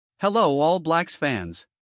Hello All Blacks fans.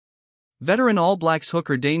 Veteran All Blacks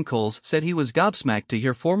hooker Dane Coles said he was gobsmacked to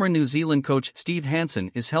hear former New Zealand coach Steve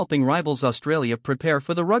Hansen is helping rivals Australia prepare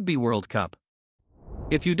for the Rugby World Cup.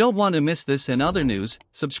 If you don't want to miss this and other news,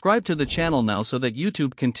 subscribe to the channel now so that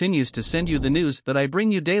YouTube continues to send you the news that I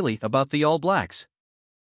bring you daily about the All Blacks.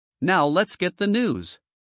 Now let's get the news.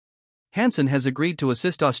 Hansen has agreed to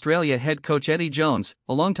assist Australia head coach Eddie Jones,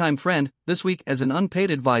 a longtime friend, this week as an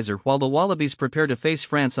unpaid advisor while the Wallabies prepare to face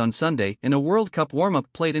France on Sunday in a World Cup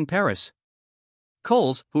warm-up played in Paris.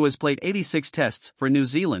 Coles, who has played 86 tests for New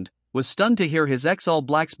Zealand, was stunned to hear his ex-All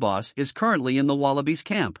Blacks boss is currently in the Wallabies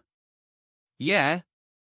camp. "Yeah?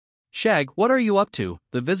 Shag, what are you up to?"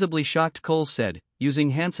 the visibly shocked Coles said, using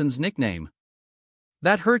Hansen's nickname.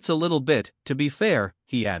 "That hurts a little bit, to be fair,"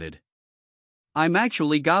 he added. "I'm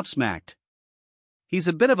actually gobsmacked. He's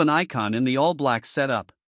a bit of an icon in the All Blacks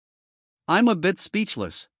setup. I'm a bit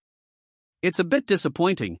speechless. It's a bit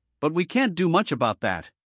disappointing, but we can't do much about that."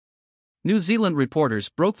 New Zealand reporters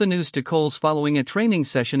broke the news to Coles following a training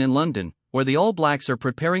session in London, where the All Blacks are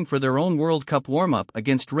preparing for their own World Cup warm-up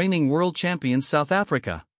against reigning world champions South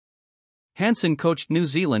Africa. Hansen coached New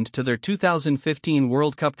Zealand to their 2015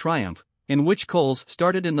 World Cup triumph, in which Coles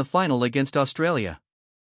started in the final against Australia.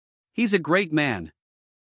 "He's a great man.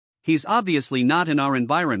 He's obviously not in our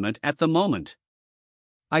environment at the moment.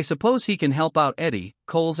 I suppose he can help out Eddie,"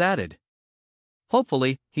 Coles added.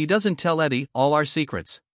 "Hopefully, he doesn't tell Eddie all our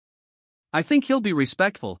secrets. I think he'll be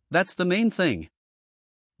respectful, that's the main thing."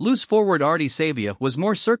 Loose forward Artie Savia was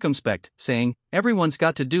more circumspect, saying, "Everyone's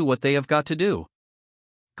got to do what they have got to do."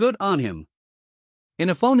 Good on him. In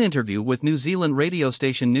a phone interview with New Zealand radio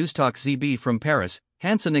station Newstalk ZB from Paris,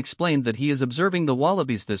 Hansen explained that he is observing the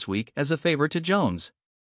Wallabies this week as a favor to Jones.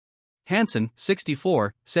 Hansen,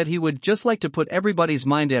 64, said he would just like to put everybody's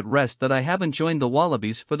mind at rest that I haven't joined the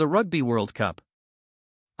Wallabies for the Rugby World Cup.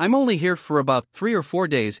 I'm only here for about 3 or 4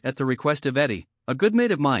 days at the request of Eddie, a good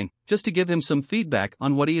mate of mine, just to give him some feedback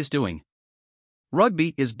on what he is doing.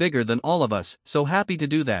 Rugby is bigger than all of us, so happy to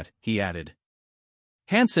do that, he added.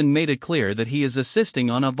 Hansen made it clear that he is assisting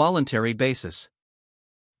on a voluntary basis.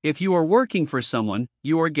 "If you are working for someone,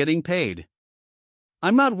 you are getting paid.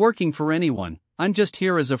 I'm not working for anyone, I'm just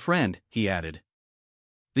here as a friend," he added.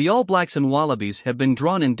 The All Blacks and Wallabies have been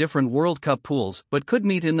drawn in different World Cup pools but could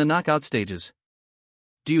meet in the knockout stages.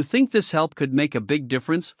 Do you think this help could make a big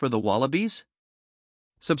difference for the Wallabies?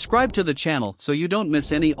 Subscribe to the channel so you don't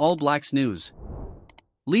miss any All Blacks news.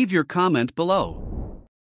 Leave your comment below.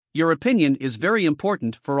 Your opinion is very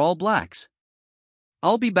important for All Blacks.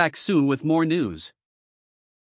 I'll be back soon with more news.